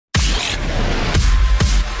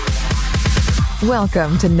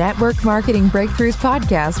Welcome to Network Marketing Breakthroughs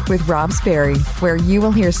Podcast with Rob Sperry, where you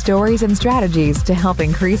will hear stories and strategies to help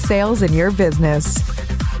increase sales in your business.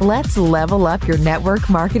 Let's level up your network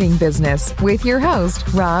marketing business with your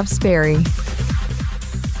host, Rob Sperry.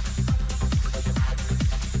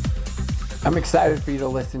 I'm excited for you to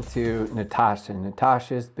listen to Natasha.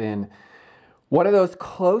 Natasha's been one of those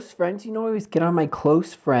close friends. You know, I always get on my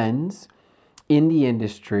close friends in the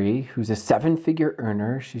industry who's a seven-figure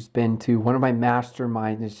earner. She's been to one of my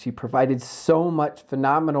masterminds and she provided so much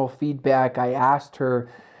phenomenal feedback. I asked her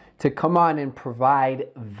to come on and provide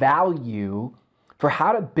value for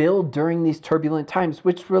how to build during these turbulent times,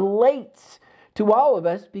 which relates to all of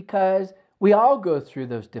us because we all go through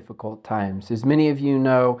those difficult times. As many of you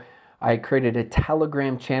know, I created a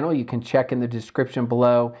Telegram channel. You can check in the description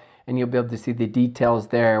below and you'll be able to see the details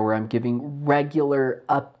there where I'm giving regular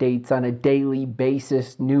updates on a daily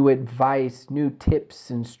basis, new advice, new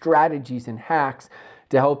tips and strategies and hacks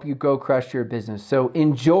to help you go crush your business. So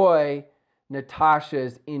enjoy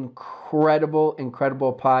Natasha's incredible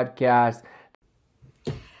podcast.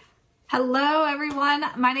 Hello, everyone.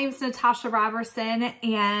 My name is Natasha Robertson,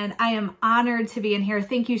 and I am honored to be in here.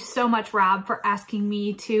 Thank you so much, Rob, for asking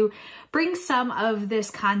me to bring some of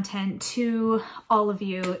this content to all of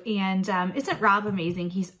you. And isn't Rob amazing?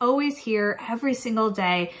 He's always here every single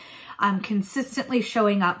day, consistently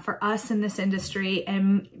showing up for us in this industry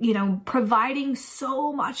and, you know, providing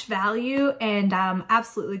so much value, and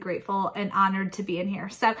absolutely grateful and honored to be in here.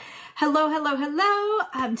 So hello.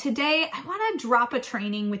 Today I want to drop a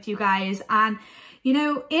training with you guys on, you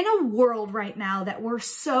know, in a world right now that we're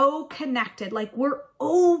so connected, like we're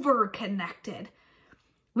over connected.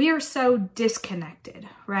 We are so disconnected,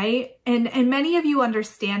 right? And many of you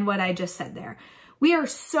understand what I just said there. We are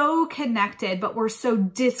so connected, but we're so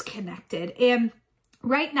disconnected. And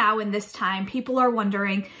right now in this time, people are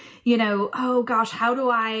wondering, you know, oh gosh, how do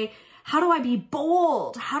I be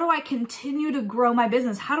bold? How do I continue to grow my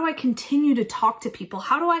business? How do I continue to talk to people?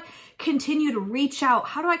 How do I continue to reach out?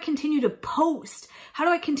 How do I continue to post? How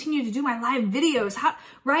do I continue to do my live videos?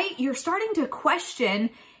 Right? You're starting to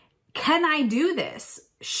question, can I do this?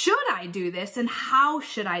 Should I do this? And how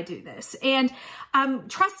should I do this? And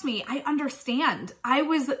trust me, I understand. I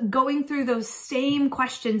was going through those same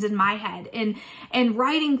questions in my head and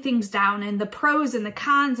writing things down and the pros and the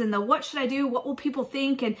cons and the what should I do? What will people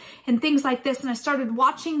think? And things like this. And I started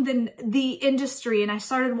watching the industry and I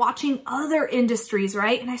started watching other industries,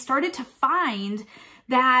 right? And I started to find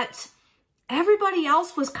that everybody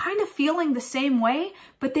else was kind of feeling the same way,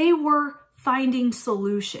 but they were finding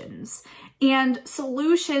solutions. And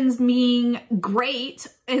solutions being great,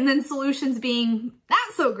 and then solutions being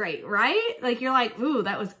not so great, right? Like you're like, ooh,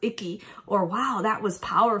 that was icky, or wow, that was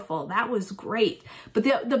powerful, that was great. But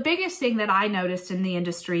the biggest thing that I noticed in the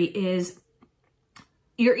industry is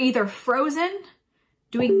you're either frozen,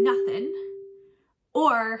 doing nothing,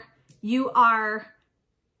 or you are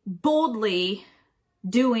boldly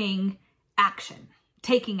doing action,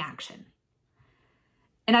 taking action.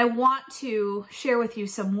 And I want to share with you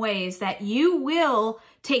some ways that you will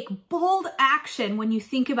take bold action when you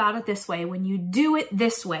think about it this way, when you do it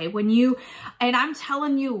this way, and I'm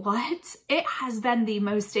telling you what, it has been the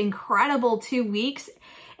most incredible 2 weeks.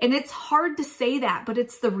 And it's hard to say that, but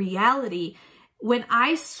it's the reality. When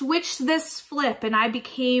I switched this flip and I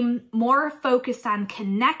became more focused on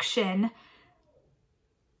connection,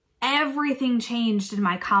 everything changed in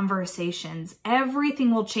my conversations.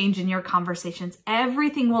 Everything will change in your conversations.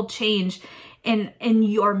 Everything will change in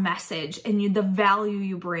your message and the value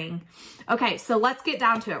you bring. Okay, so let's get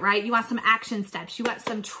down to it, right? You want some action steps. You want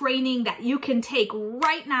some training that you can take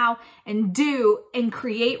right now and do and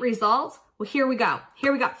create results. Well, here we go.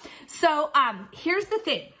 So here's the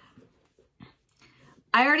thing.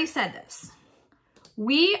 I already said this.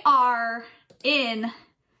 We are in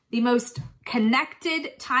the most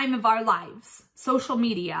connected time of our lives, social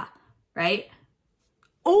media, right?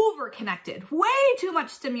 Over connected, way too much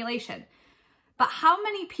stimulation. But how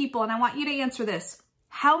many people, and I want you to answer this,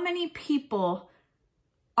 how many people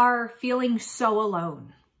are feeling so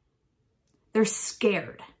alone? They're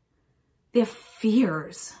scared. They have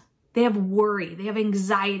fears. They have worry. They have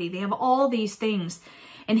anxiety. They have all these things.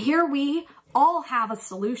 And here we all have a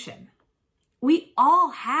solution. We all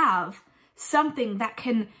have something that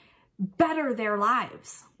can better their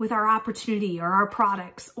lives with our opportunity or our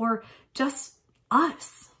products or just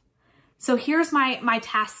us. So here's my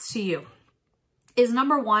task to you is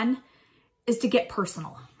number one is to get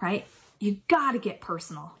personal, right? You got to get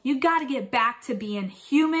personal. You got to get back to being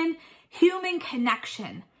human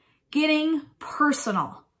connection, getting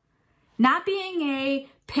personal, not being a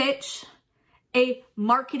pitch a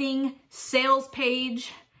marketing sales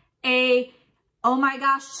page, oh my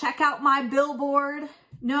gosh, check out my billboard.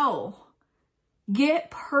 No,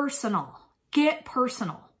 get personal, get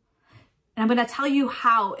personal. And I'm going to tell you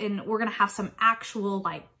how, and we're going to have some actual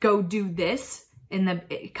go do this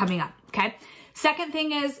coming up. Okay. Second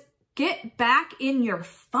thing is get back in your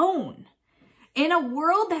phone. In a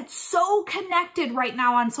world that's so connected right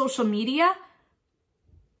now on social media,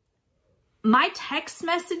 my text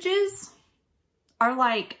messages are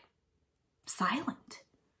silent.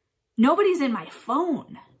 Nobody's in my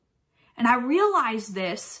phone. And I realized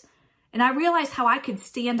this, and I realized how I could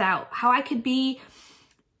stand out, how I could be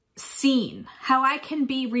seen, how I can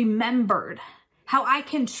be remembered, how I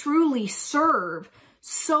can truly serve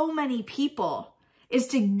so many people is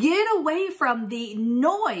to get away from the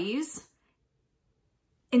noise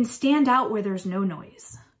and stand out where there's no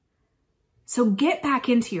noise. So get back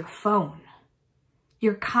into your phone,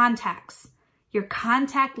 your contacts, your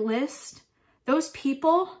contact list. Those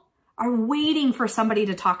people are waiting for somebody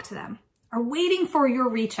to talk to them, are waiting for your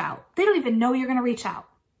reach out. They don't even know you're going to reach out.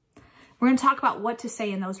 We're going to talk about what to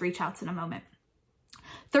say in those reach outs in a moment.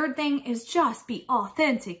 Third thing is just be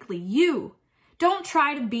authentically you. Don't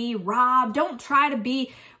try to be Rob. Don't try to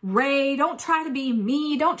be Ray. Don't try to be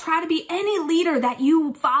me. Don't try to be any leader that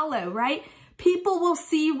you follow, right? People will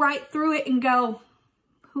see right through it and go,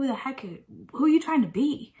 who are you trying to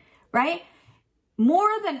be, right? More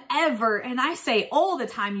than ever, and I say all the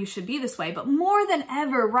time you should be this way, but more than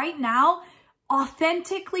ever right now,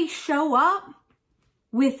 authentically show up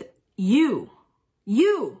with you.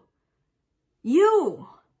 You.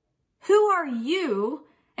 Who are you?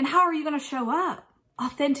 And how are you going to show up?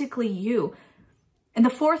 Authentically you. And the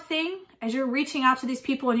fourth thing, as you're reaching out to these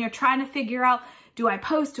people and you're trying to figure out, do I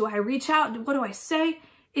post? Do I reach out? What do I say?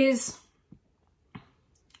 Is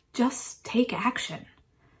just take action.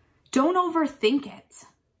 Don't overthink it.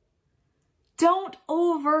 Don't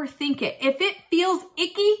overthink it. If it feels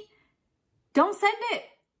icky, don't send it.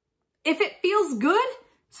 If it feels good,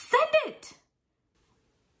 send it.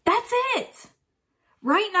 That's it.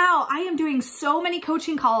 Right now, I am doing so many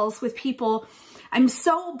coaching calls with people. I'm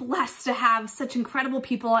so blessed to have such incredible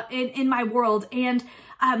people in my world, and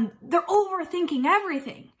they're overthinking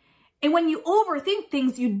everything. And when you overthink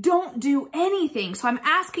things, you don't do anything. So I'm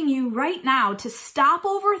asking you right now to stop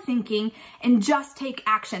overthinking and just take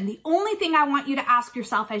action. The only thing I want you to ask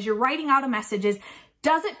yourself as you're writing out a message is,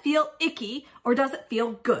 does it feel icky or does it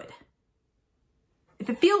feel good? If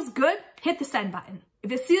it feels good, hit the send button.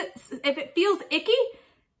 If it feels icky,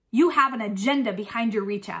 you have an agenda behind your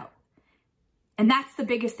reach out. And that's the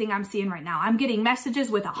biggest thing I'm seeing right now. I'm getting messages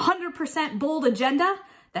with 100% bold agenda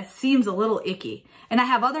that seems a little icky. And I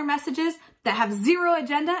have other messages that have zero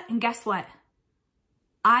agenda. And guess what?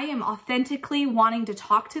 I am authentically wanting to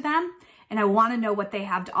talk to them, and I want to know what they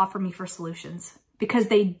have to offer me for solutions, because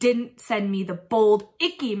they didn't send me the bold,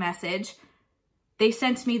 icky message. They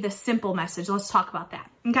sent me the simple message. Let's talk about that.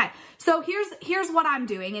 Okay, so here's what I'm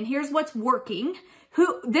doing, and here's what's working.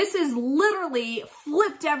 This is literally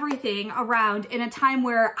flipped everything around in a time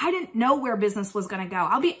where I didn't know where business was going to go.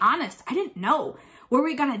 I'll be honest, I didn't know. Were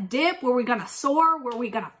we going to dip? Were we going to soar? Were we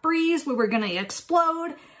going to freeze? Were we going to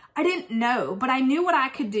explode? I didn't know, but I knew what I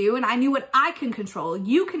could do, and I knew what I can control.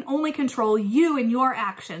 You can only control you and your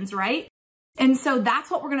actions, right? And so that's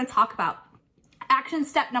what we're going to talk about. Action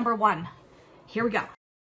step number 1. Here we go.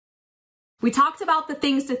 We talked about the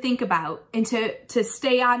things to think about and to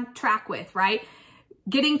stay on track with, right?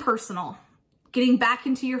 Getting personal, getting back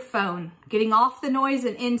into your phone, getting off the noise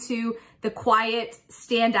and into the quiet,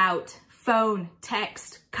 stand out, phone,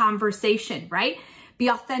 text, conversation, right? Be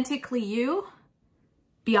authentically you.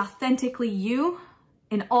 Be authentically you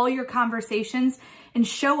in all your conversations, and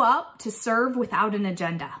show up to serve without an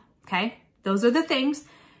agenda, okay? Those are the things.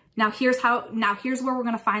 Now here's where we're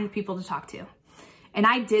going to find the people to talk to. And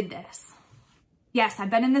I did this. Yes, I've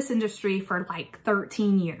been in this industry for like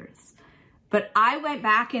 13 years. But I went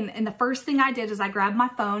back and the first thing I did is I grabbed my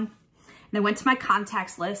phone and I went to my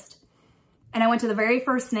contacts list and I went to the very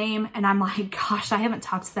first name, and I'm like, gosh, I haven't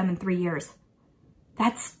talked to them in 3 years.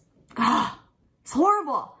 It's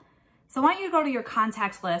horrible. So I want you to go to your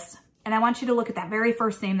contacts list and I want you to look at that very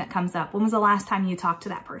first name that comes up. When was the last time you talked to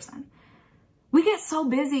that person? We get so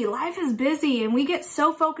busy, life is busy, and we get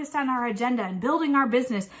so focused on our agenda and building our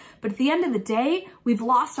business. But at the end of the day, we've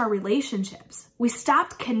lost our relationships. We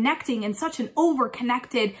stopped connecting in such an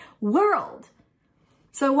over-connected world.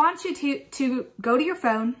 So I want you to go to your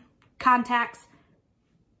phone, contacts,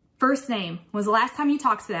 first name. When was the last time you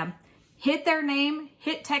talked to them? Hit their name,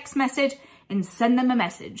 hit text message, and send them a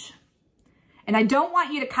message. And I don't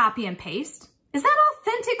want you to copy and paste. Is that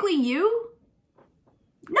authentically you?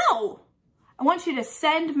 No. I want you to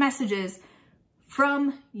send messages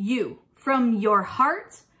from you, from your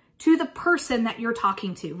heart to the person that you're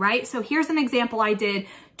talking to, right? So here's an example I did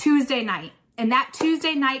Tuesday night. And that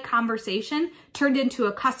Tuesday night conversation turned into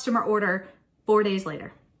a customer order 4 days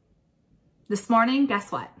later. This morning,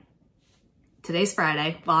 guess what? Today's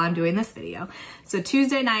Friday while I'm doing this video. So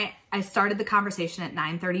Tuesday night, I started the conversation at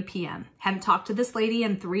 9:30 p.m. Haven't talked to this lady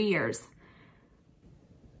in 3 years.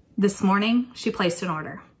 This morning, she placed an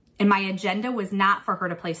order. And my agenda was not for her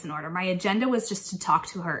to place an order. My agenda was just to talk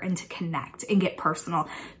to her and to connect and get personal,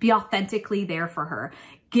 be authentically there for her,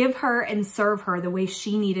 give her and serve her the way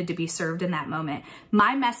she needed to be served in that moment.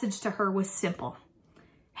 My message to her was simple.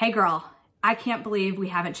 Hey girl, I can't believe we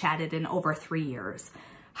haven't chatted in over 3 years.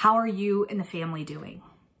 How are you and the family doing?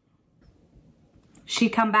 She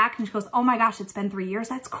come back and she goes, oh my gosh, it's been 3 years.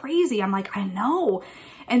 That's crazy. I'm like, I know.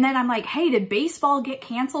 And then I'm like, hey, did baseball get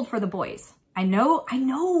canceled for the boys? I know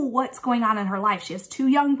what's going on in her life. She has 2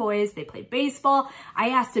 young boys. They play baseball. I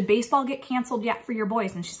asked, did baseball get canceled yet for your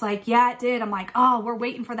boys? And she's like, yeah, it did. I'm like, oh, we're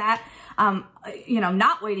waiting for that.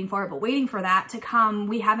 Not waiting for it, but waiting for that to come.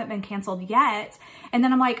 We haven't been canceled yet. And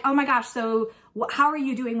then I'm like, oh my gosh. So how are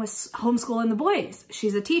you doing with homeschooling the boys?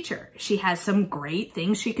 She's a teacher. She has some great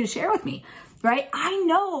things she can share with me, right? I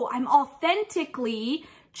know I'm authentically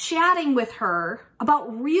chatting with her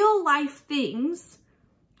about real life things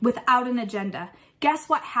without an agenda. Guess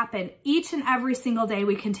what happened? Each and every single day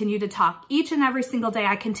we continue to talk. Each and every single day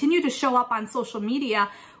I continue to show up on social media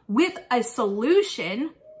with a solution.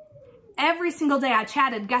 Every single day I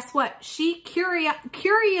chatted. Guess what? She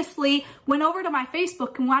curiously went over to my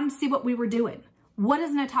Facebook and wanted to see what we were doing. What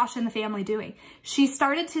is Natasha and the family doing? She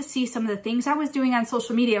started to see some of the things I was doing on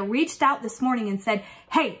social media, reached out this morning and said,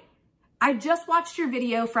 hey, I just watched your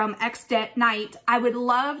video from X night. I would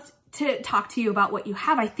love to talk to you about what you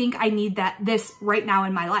have. I think I need this right now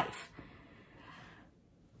in my life.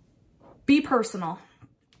 Be personal.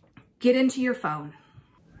 Get into your phone.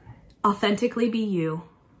 Authentically be you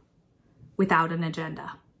without an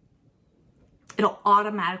agenda. It'll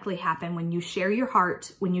automatically happen when you share your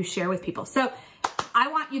heart, when you share with people. So I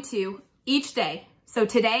want you to each day. So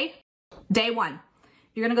today, day 1,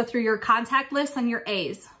 you're going to go through your contact list and your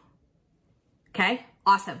A's. Okay,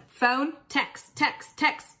 awesome. Phone, text.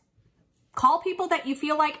 Call people that you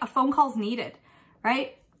feel like a phone call is needed,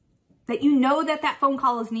 right? That you know that phone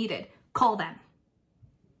call is needed. Call them.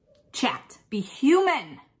 Chat. Be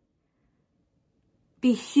human.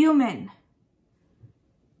 Be human.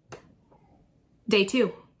 Day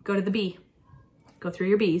 2, go to the B. Go through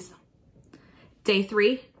your B's. Day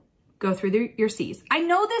 3, go through your C's. I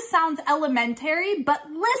know this sounds elementary, but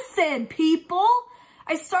listen, people.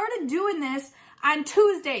 I started doing this on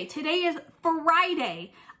Tuesday. Today is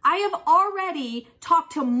Friday. I have already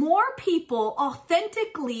talked to more people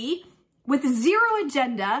authentically with zero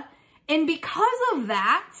agenda. And because of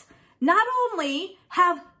that, not only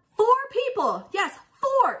have 4 people, yes,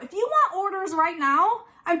 4. If you want orders right now,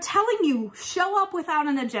 I'm telling you, show up without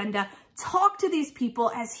an agenda. Talk to these people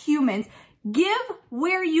as humans. Give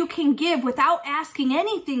where you can give without asking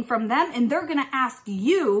anything from them. And they're going to ask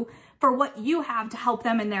you for what you have to help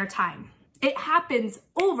them in their time. It happens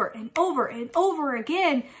over and over and over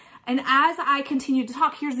again. And as I continue to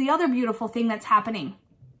talk, here's the other beautiful thing that's happening.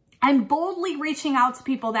 I'm boldly reaching out to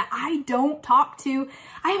people that I don't talk to.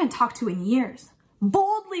 I haven't talked to in years.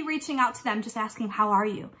 Boldly reaching out to them, just asking, how are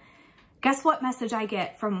you? Guess what message I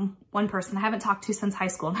get from one person I haven't talked to since high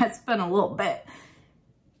school? And that's been a little bit.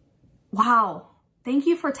 Wow. Thank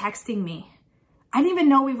you for texting me. I didn't even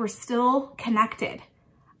know we were still connected.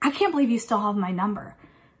 I can't believe you still have my number.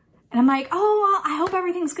 And I'm like, oh, well, I hope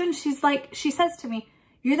everything's good. And she says to me,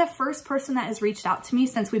 you're the first person that has reached out to me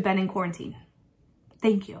since we've been in quarantine.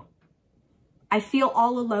 Thank you. I feel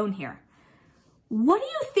all alone here. What do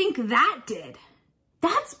you think that did?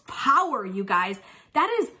 That's power, you guys. That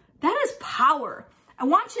is power. I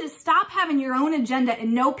want you to stop having your own agenda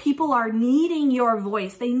and know people are needing your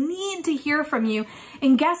voice. They need to hear from you.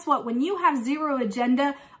 And guess what? When you have zero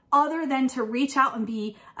agenda, other than to reach out and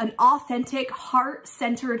be an authentic,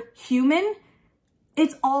 heart-centered human,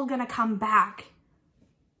 it's all gonna come back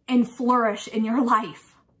and flourish in your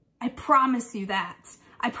life. I promise you that.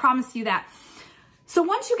 I promise you that. So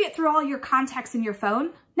once you get through all your contacts in your phone,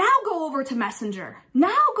 now go over to Messenger.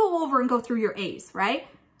 Now go over and go through your A's, right?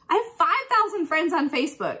 I have 5,000 friends on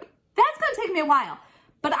Facebook. That's gonna take me a while.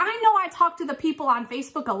 But I know I talk to the people on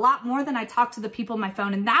Facebook a lot more than I talk to the people on my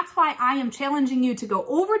phone. And that's why I am challenging you to go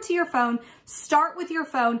over to your phone, start with your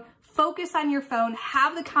phone, focus on your phone,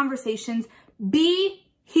 have the conversations, be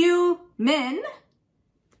human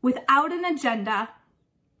without an agenda,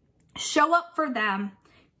 show up for them,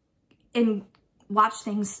 and watch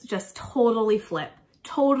things just totally flip.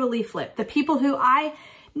 The people who I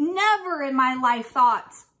never in my life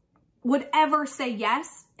thought would ever say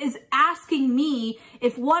yes is asking me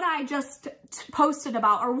if what I just posted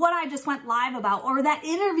about or what I just went live about or that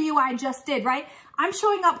interview I just did, right? I'm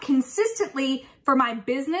showing up consistently for my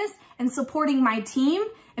business and supporting my team.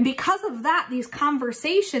 And because of that, these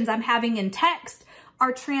conversations I'm having in text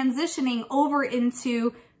are transitioning over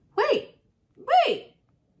into, wait,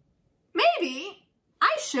 maybe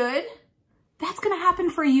I should. That's going to happen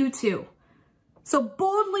for you too. So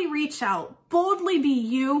boldly reach out, boldly be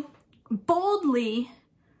you, boldly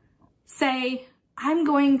say, I'm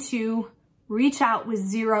going to reach out with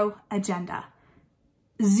zero agenda.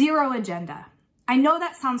 Zero agenda. I know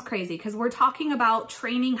that sounds crazy because we're talking about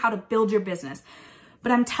training how to build your business,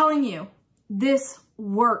 but I'm telling you, this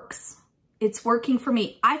works. It's working for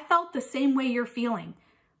me. I felt the same way you're feeling.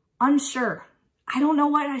 Unsure. I don't know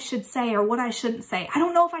what I should say or what I shouldn't say. I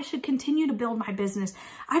don't know if I should continue to build my business.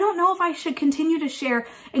 I don't know if I should continue to share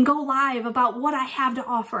and go live about what I have to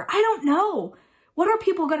offer. I don't know. What are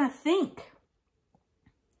people going to think?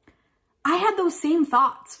 I had those same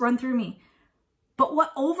thoughts run through me. But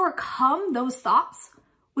what overcome those thoughts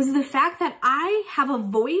was the fact that I have a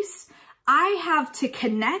voice. I have to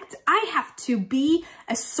connect. I have to be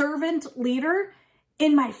a servant leader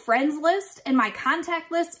in my friends list, in my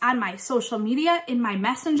contact list, on my social media, in my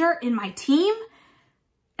messenger, in my team.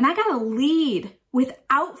 And I got to lead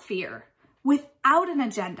without fear, without an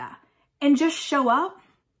agenda, and just show up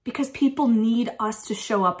because people need us to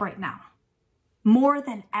show up right now. More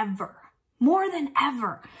than ever.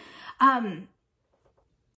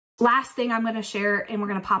 Last thing I'm going to share, and we're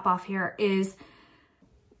going to pop off here, is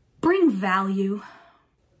bring value.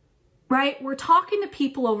 Right? We're talking to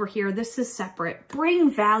people over here. This is separate.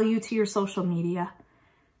 Bring value to your social media.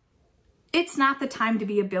 It's not the time to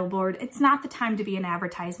be a billboard. It's not the time to be an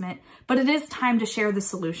advertisement, but it is time to share the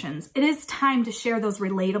solutions. It is time to share those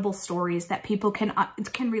relatable stories that people can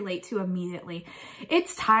relate to immediately.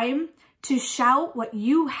 It's time to shout what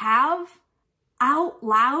you have out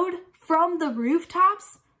loud from the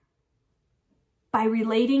rooftops by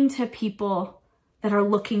relating to people that are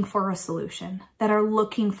looking for a solution, that are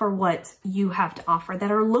looking for what you have to offer,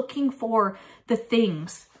 that are looking for the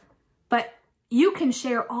things. But you can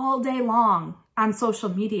share all day long on social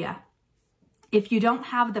media. If you don't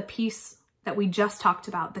have the piece that we just talked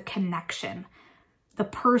about, the connection, the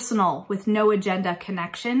personal with no agenda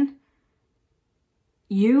connection,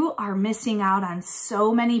 you are missing out on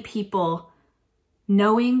so many people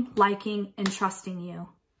knowing, liking, and trusting you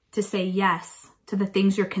to say yes to the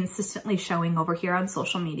things you're consistently showing over here on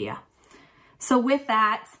social media. So with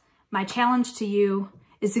that, my challenge to you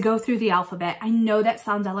is to go through the alphabet. I know that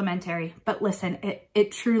sounds elementary, but listen,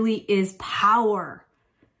 it truly is power.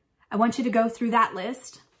 I want you to go through that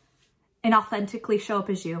list and authentically show up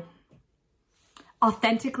as you.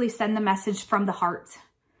 Authentically send the message from the heart.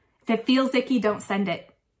 If it feels icky, don't send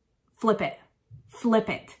it. Flip it. Flip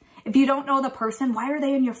it. If you don't know the person, why are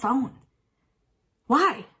they in your phone?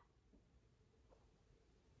 Why?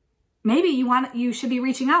 Maybe you should be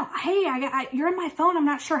reaching out. Hey, you're in my phone. I'm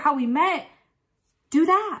not sure how we met. Do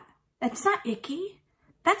that. That's not icky.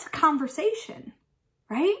 That's a conversation,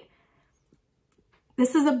 right?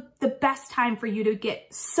 This is the best time for you to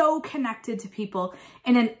get so connected to people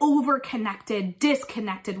in an over-connected,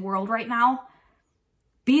 disconnected world right now.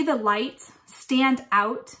 Be the light, stand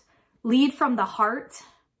out, lead from the heart,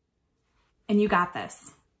 and you got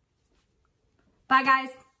this. Bye, guys.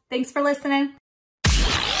 Thanks for listening.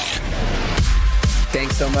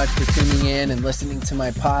 Thanks so much for tuning in and listening to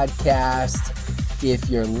my podcast. If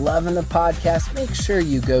you're loving the podcast, make sure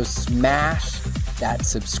you go smash that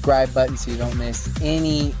subscribe button so you don't miss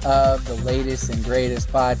any of the latest and greatest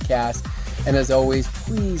podcasts. And as always,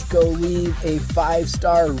 please go leave a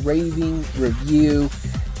 5-star raving review.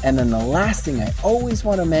 And then the last thing I always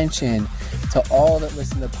want to mention to all that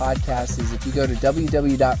listen to podcasts is if you go to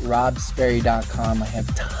www.robsperry.com, I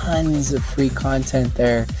have tons of free content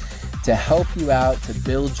there to help you out to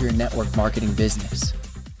build your network marketing business.